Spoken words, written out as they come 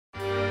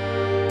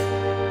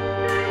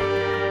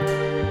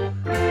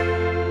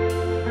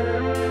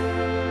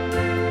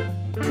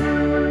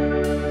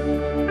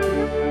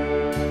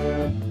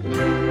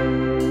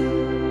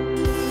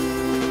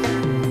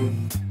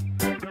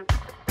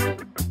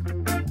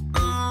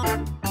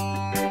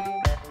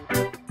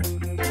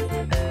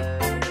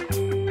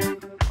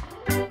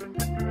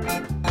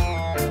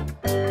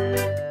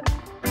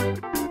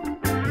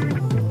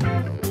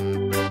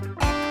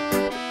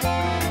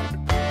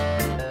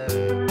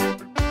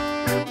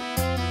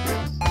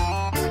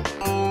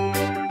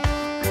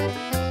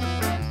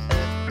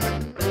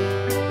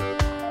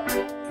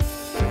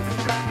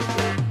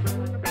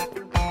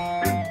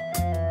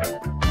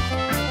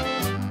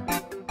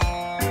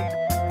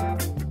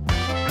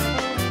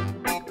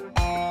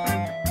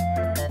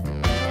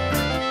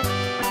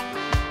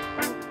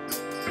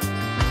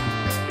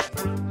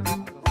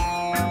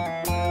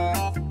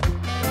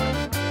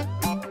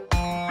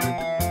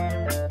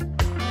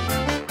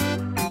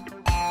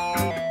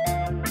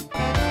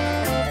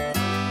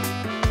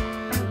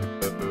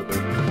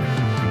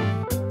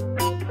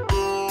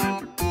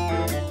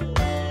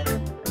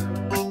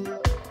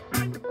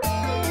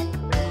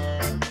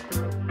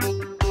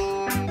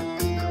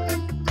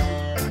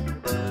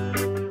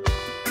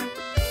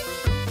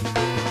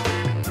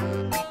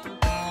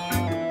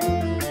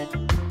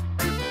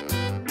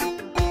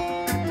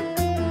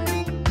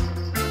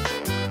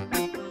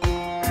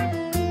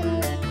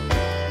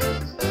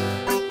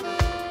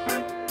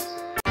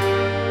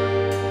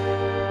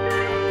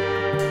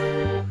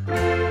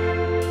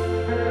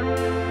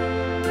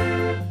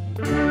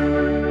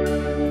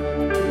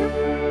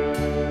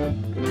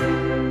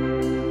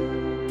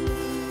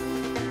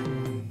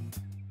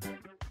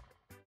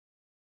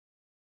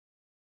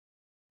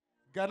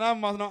ገና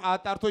ማለት ነው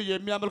አጣርቶ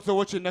የሚያመልኩ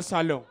ሰዎች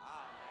ይነሳሉ።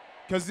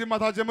 ከዚህ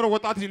ማታ ጀምሮ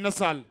ወጣት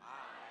ይነሳል፣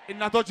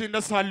 እናቶች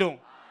ይነሳሉ፣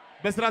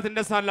 በስራት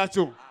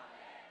ይነሳላችሁ።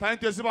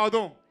 ታንት የስባውዶ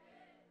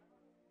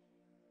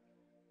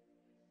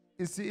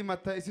እሲ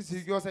ማታ እሲ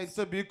ሲጊዮ ሳይንስ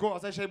ቢኮ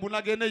አሳይ ሻይ ቡና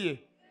ገነየ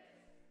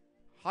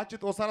ሀጭ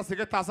ጦሳራ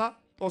ሲገታሳ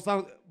ጦሳ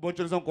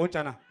ቦንጭልሶን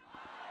ቆንጫና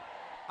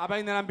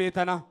አባይነናም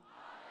ቤተና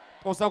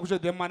ጦሳ ኩሽ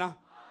ደማና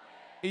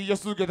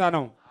ኢየሱስ ጌታ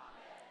ነው።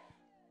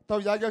 ታው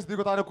ያጋስ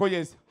ዲኮ ታነ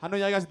ኮየስ ሃኖ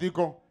ያጋስ ዲኮ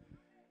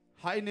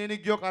ሃይ ነኒ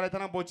ጊዮ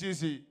ቃራተና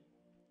ቦቺሲ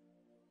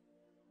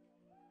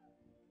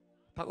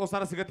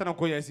ታቆሳራ ሲገተና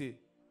ኮየሲ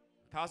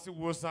ታሲ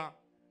ወሳ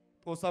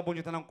ጦሳ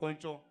ቦንጭተና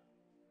ቆንጮ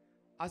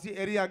አሲ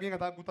ኤሪያ ገን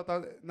ታቁ ታታ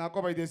ናቆ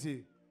ባይደሲ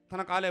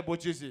ታና ቃለ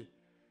ቦቺሲ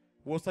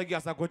ወሳጊ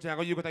አሳኮች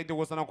ያቆይ ይቆጣ እንደ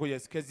ወሰና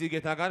ኮየስ ከዚህ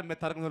ጌታ ጋር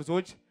መታረቅ ነው።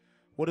 ሰዎች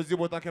ወደዚህ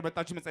ቦታ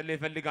ከመጣችሁ መጸለይ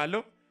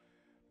ይፈልጋለሁ።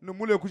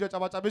 ሙሉ ኩሻ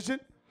ጫባጫብሽን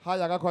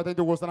ሃያ ጋር ኳታ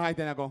እንደ ወሰና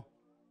ሃይተናቆ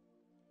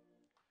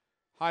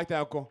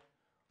ሃይታኮ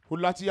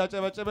ሁላችሁ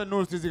ያጨበጨበ ነው።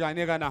 እዚህ ጋር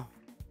እኔ ጋና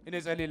እኔ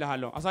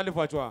ጸልይልሃለሁ።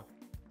 አሳልፏችሁ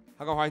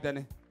አጋው ሃይተነ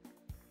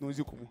ነው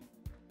እዚህ ቆሙ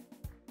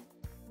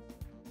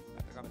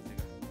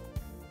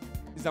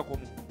እዛ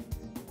ቆሙ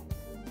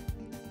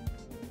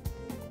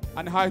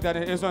አን ሃይተነ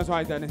እሷን ሰው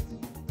ሃይተነ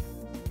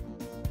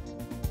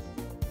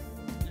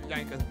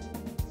ያንቀ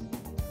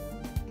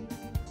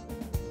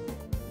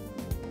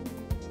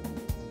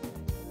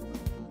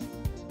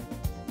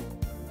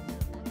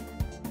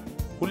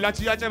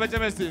ሁላችሁ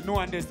ያጨበጨበ እስቲ ነው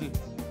አንዴ እስቲ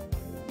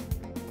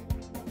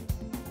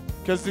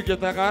ከዚህ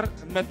ጌታ ጋር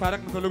መታረቅ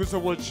የምትፈልጉ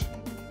ሰዎች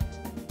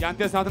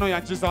ያንተ ሰዓት ነው፣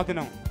 ያንቺ ሰዓት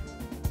ነው።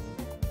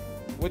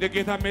 ወደ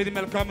ጌታ መሄድ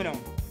መልካም ነው።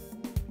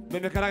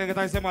 በመከራ ጌታ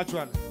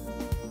ይሰማችኋል።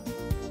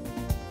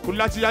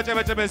 ሁላችሁ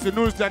ያጨበጨበ እስቲ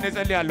ነው እስቲ አንዴ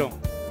ጸልያለሁ።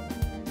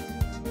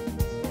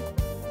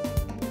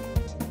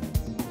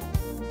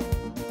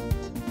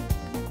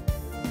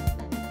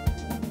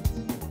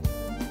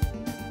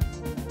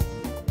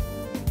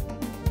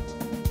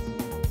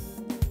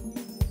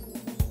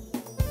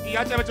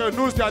 ያጨበጨበ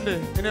ነው እስቲ አንዴ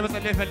እኔ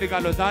መጸለይ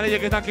እፈልጋለሁ። ዛሬ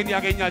የጌታ ክንድ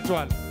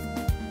ያገኛችኋል።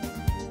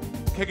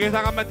 ከጌታ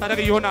ጋር መታረቅ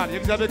ይሆናል።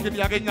 የእግዚአብሔር ክንድ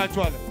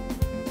ያገኛችኋል።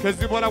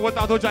 ከዚህ በኋላ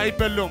ወጣቶች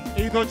አይበሉም፣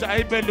 እህቶች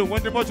አይበሉም፣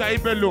 ወንድሞች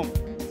አይበሉም።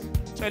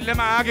 ጨለማ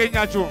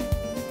አያገኛችሁም።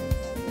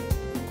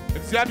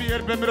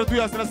 እግዚአብሔር በምሕረቱ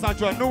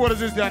ያስነሳችኋል። ነው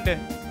ወደዚህ እስቲ አንዴ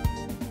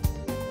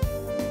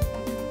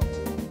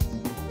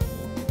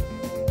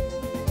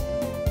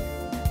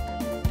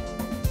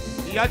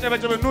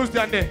ያጨበጨበ ነው እስቲ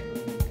አንዴ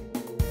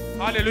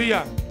ሃሌሉያ።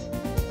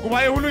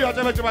 ጉባኤ ሁሉ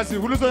ያጨበጭባል።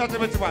 ሁሉ ሰው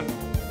ያጨበጭባል።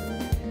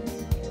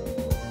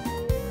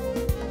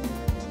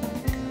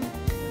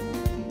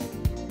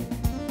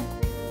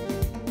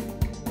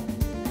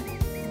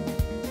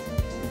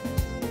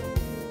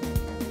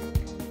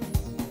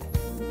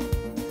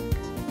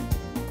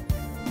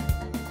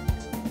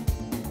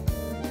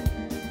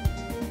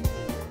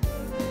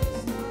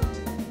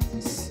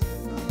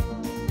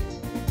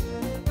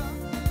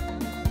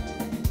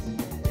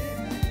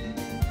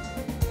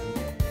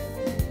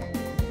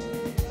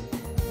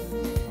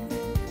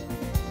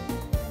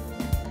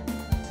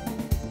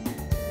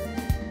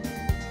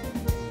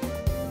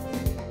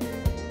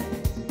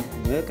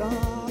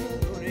 መቃብሩን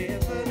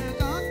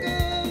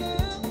የፈነቃቀለ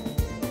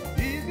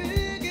ይህ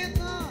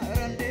ጌታ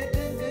እንዴት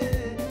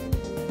ድንቅ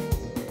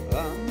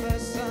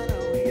አንበሳ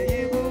ነው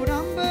የይሁዳ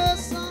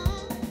አንበሳ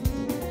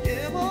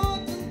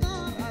የሞትን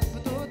ጣር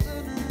አጥፍቶ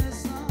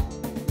ተነሳ።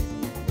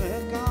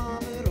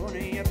 መቃብሩን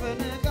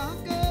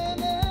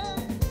የፈነቃቀለ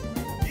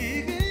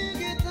ይህ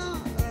ጌታ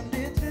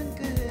እንዴት ድንቅ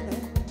ነው።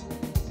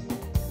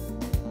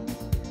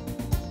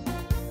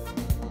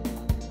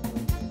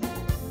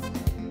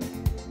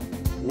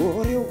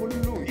 ወሬው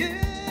ሁሉ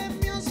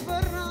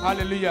የሚያስፈራ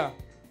ሃሌሉያ።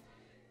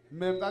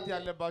 መምጣት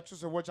ያለባችሁ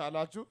ሰዎች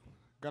አላችሁ፣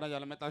 ገና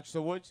ያልመጣችሁ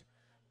ሰዎች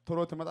ቶሎ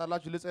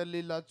ትመጣላችሁ።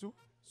 ልጸልይላችሁ።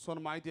 ሶን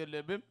ማየት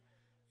የለብም።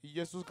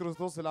 ኢየሱስ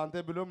ክርስቶስ ስላንተ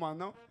ብሎ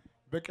ማነው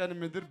በቀን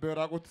ምድር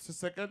በራቁት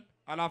ሲሰቀል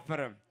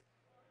አላፈረም።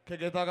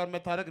 ከጌታ ጋር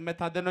መታረቅ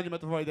መታደል ነው፣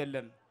 መጥፎ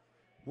አይደለም።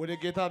 ወደ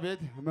ጌታ ቤት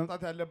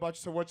መምጣት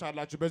ያለባችሁ ሰዎች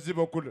አላችሁ። በዚህ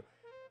በኩል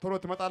ቶሎ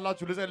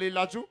ትመጣላችሁ።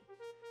 ልጸልይላችሁ።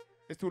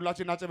 እስቲ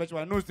ሁላችሁ እናጨበጭባ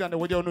ነው። እስቲ አንዴ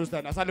ወዲያው ነው። እስቲ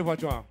አንዴ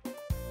አሳልፏችሁ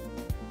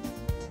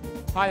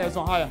ሃያ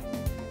ሰው ሃያ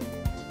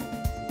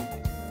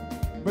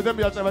በደንብ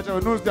ያጨበጨበ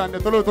ነው። እስቲ አንዴ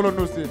ቶሎ ቶሎ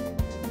ነው። እስቲ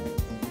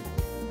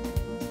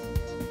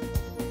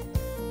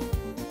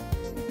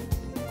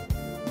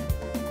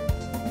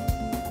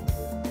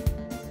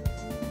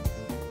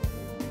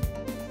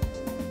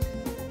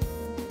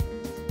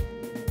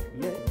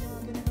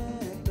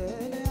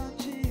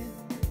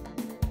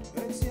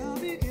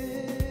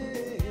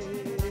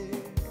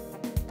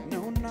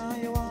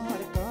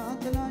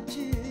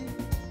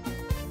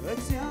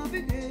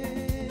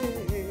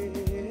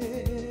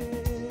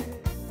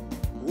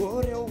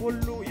ወሬው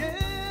ሁሉ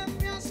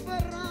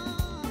የሚያስፈራ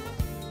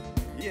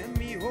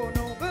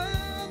የሚሆነው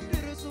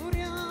በምድር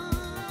ዙሪያ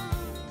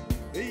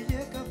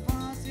እየከፋ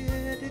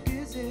ሲሄድ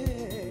ጊዜ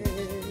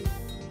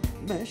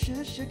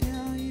መሸሸጊያ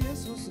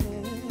ኢየሱስ ነው።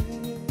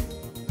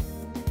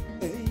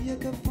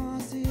 እየከፋ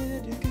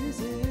ሲሄድ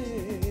ጊዜ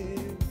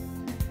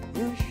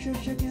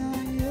መሸሸጊያ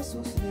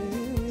ኢየሱስ ነው።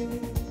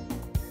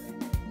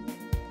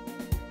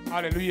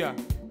 ሃሌሉያ።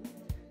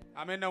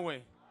 አሜን ነው ወይ?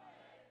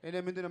 እኔ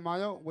ምንድን ነው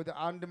የማየው? ወደ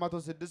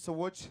 106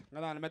 ሰዎች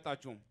ገና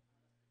አልመጣችሁም።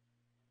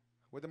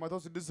 ወደ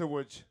 106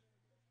 ሰዎች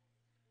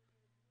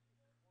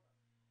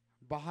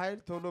በኃይል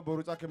ቶሎ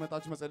በሩጫ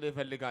ከመጣችሁ መጸለይ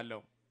እፈልጋለሁ።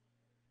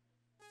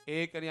 ይሄ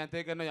ቀን ያንተ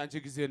ቀን ነው፣ ያንቺ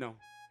ጊዜ ነው።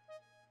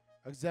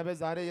 እግዚአብሔር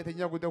ዛሬ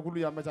የትኛው ጉዳይ ሁሉ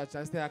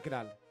ያመቻቻል፣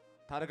 ያስተካክላል፣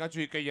 ታሪካችሁ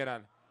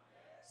ይቀየራል።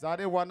 ዛሬ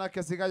ዋና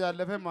ከዚህ ጋር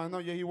ያለፈ ማለት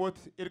ነው የህይወት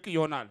እርቅ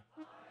ይሆናል።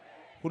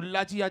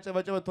 ሁላችሁ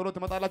ያጨበጨበ ቶሎ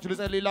ትመጣላችሁ።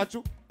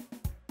 ልጸልይላችሁ።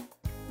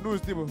 ኑ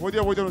እስቲ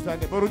ወዲያ ነው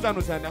ሳንዴ በሩጫ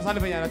ነው ሳንዴ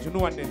አሳልፈኛ ናችሁ። ኑ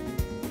አንዴ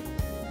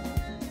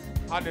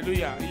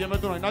ሃሌሉያ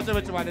እየመጡ ነው።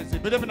 እናጨበጭባለን። እስቲ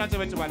በደንብ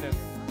እናጨበጭባለን።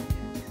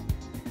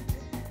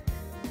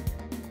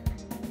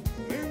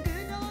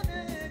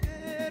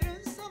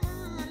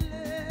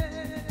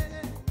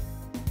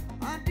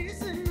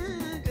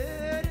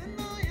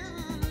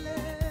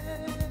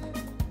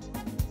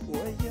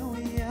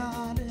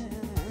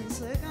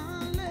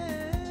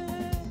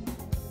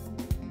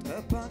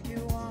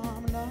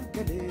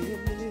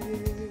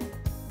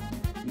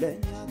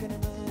 ለኛ ግን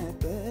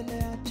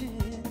መበለያችን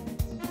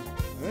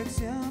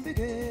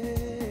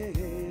እግዚአብሔር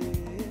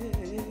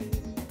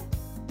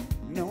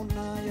ነውና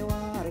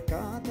የዋርካ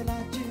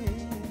ጥላችን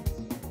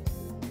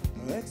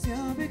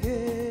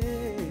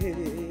እግዚአብሔር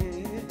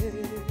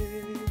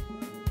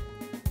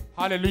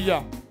ሃሌሉያ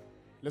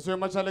ለሰው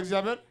የማይቻል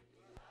እግዚአብሔር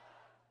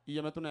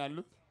እየመጡ ነው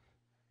ያሉት።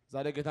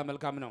 ዛሬ ጌታ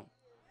መልካም ነው።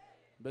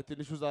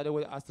 በትንሹ ዛሬ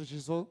ወደ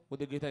 10,000 ሰው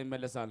ወደ ጌታ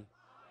ይመለሳል።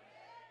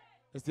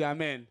 እስቲ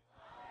አሜን።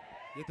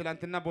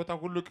 የትላንትና ቦታ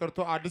ሁሉ ቀርቶ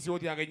አዲስ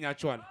ህይወት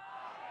ያገኛቸዋል።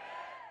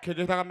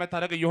 ከጌታ ጋር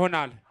መታረቅ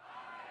ይሆናል።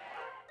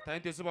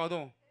 ታንቴ ስባዶ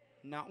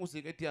ናኡስ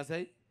ይቀጥ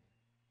ያሳይ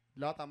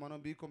ላጣማኖ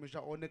ቢኮ መሻ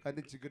ኦነ ካንተ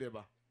ችግር የባ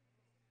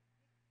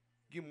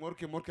ጊ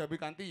ሞርኬ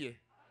ቢቃንጥዬ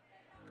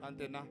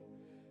ካንቴና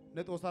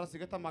ነጦሳራ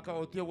ሲገታ ማካ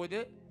ኦቲዮ ወደ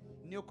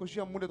ኒዮ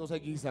ኮሺያ ሙለ ጦሳ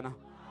ጊሰና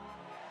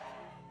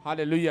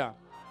ሃሌሉያ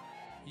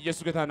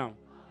ኢየሱስ ጌታ ነው።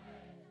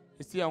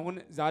 እስቲ አሁን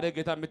ዛሬ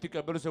ጌታ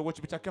የምትቀበሉ ሰዎች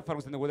ብቻ ከፍ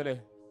አድርጉት ወደ ላይ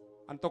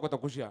አንተ ቆጣ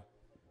ኮሺያ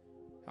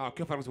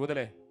ከፍ አድርጉት ወደ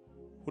ላይ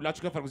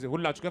ሁላችሁ ከፍ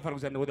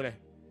አድርጉት ወደ ላይ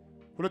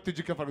ሁለት እጅ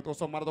ከፍ አድርጉት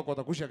ጦሶ ማራቶ ቆጣ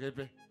ኮሺያ ከይፈ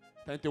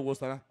ታንቴ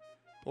ወሰና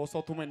ጦሶ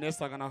ቱመ ነሳ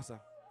ጋናሳ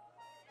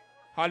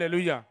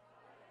ሃሌሉያ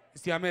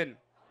እስቲ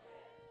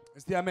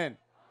አሜን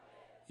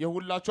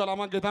የሁላችሁ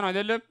ዓላማ ጌታ ነው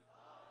አይደለም?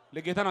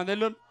 ለጌታ ነው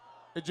አይደለም?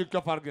 እጅግ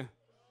ከፍ አድርገ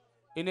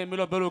እኔ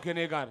የምለው በሉ ከኔ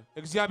ጋር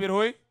እግዚአብሔር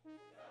ሆይ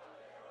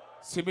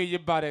ስሜ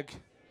ይባረክ።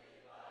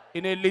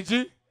 እኔ ልጅ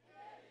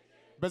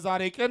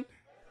በዛሬ ቀን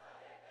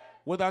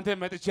ወደ አንተ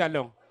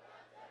መጥቻለሁ።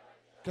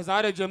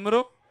 ከዛሬ ጀምሮ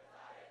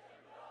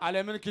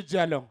ዓለምን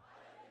ክጄአለሁ፣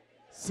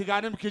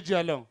 ስጋንም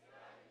ክጄአለሁ፣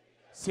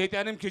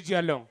 ሰይጣንም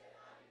ክጄአለሁ።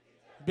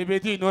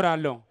 በቤቴ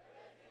እኖራለሁ።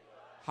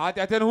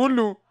 ኃጢአቴን ሁሉ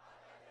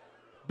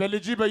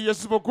በልጅ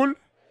በኢየሱስ በኩል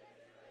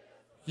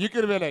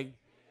ይቅር በለኝ።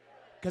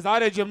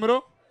 ከዛሬ ጀምሮ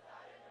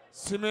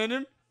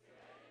ስሜንም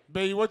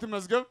በሕይወት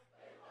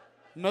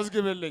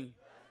መዝግብልኝ፣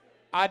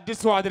 አዲስ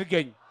ሰው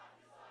አድርገኝ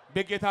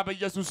በጌታ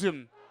በኢየሱስ ስም።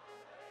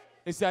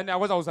 እስቲ አንዴ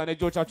አወዛውዛኔ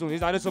እጆቻችሁን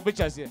የዛሬ ሰው ብቻ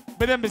እስቲ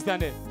በደንብ እስቲ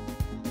አንዴ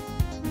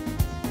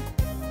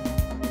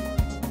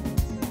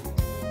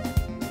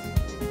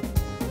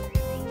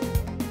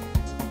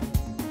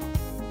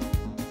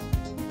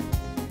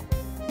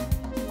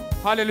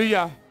ሃሌሉያ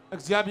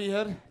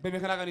እግዚአብሔር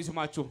በመከራ ቀን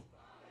ይስማችሁ፣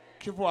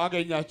 ክፉ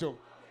አገኛቸው።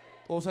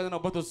 ጦሰን ነው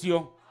በተሲዮ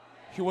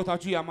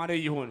ህይወታችሁ ያማረ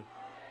ይሁን፣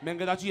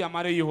 መንገዳችሁ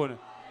ያማረ ይሁን፣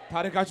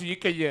 ታሪካችሁ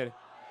ይቀየር።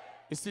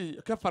 እስቲ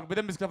ከፈር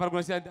በደንብ ከፈር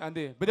ጎን እስቲ አንዴ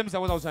በደንብ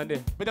ሲያወዛውሳ አንዴ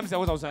በደንብ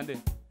ሲያወዛውሳ አንዴ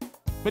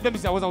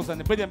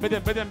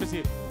በደንብ እስቲ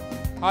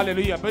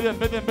ሃሌሉያ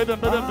በደንብ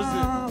እስቲ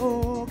አዎ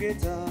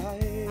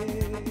ጌታዬ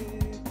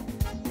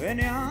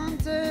እኔ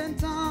አንተን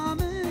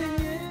ታምኜ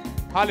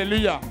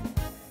ሃሌሉያ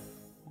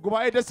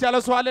ጉባኤ ደስ ያለ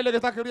ሰው አለ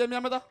ለጌታ ክብር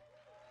የሚያመጣ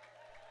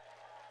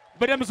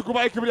በደንብ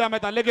ጉባኤ ክብር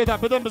ያመጣል ለጌታ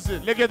በደንብ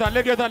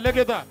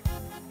ለጌታ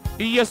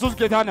ኢየሱስ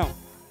ጌታ ነው።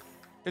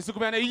 እሱ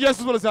ጉባኤ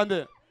ኢየሱስ ብሎ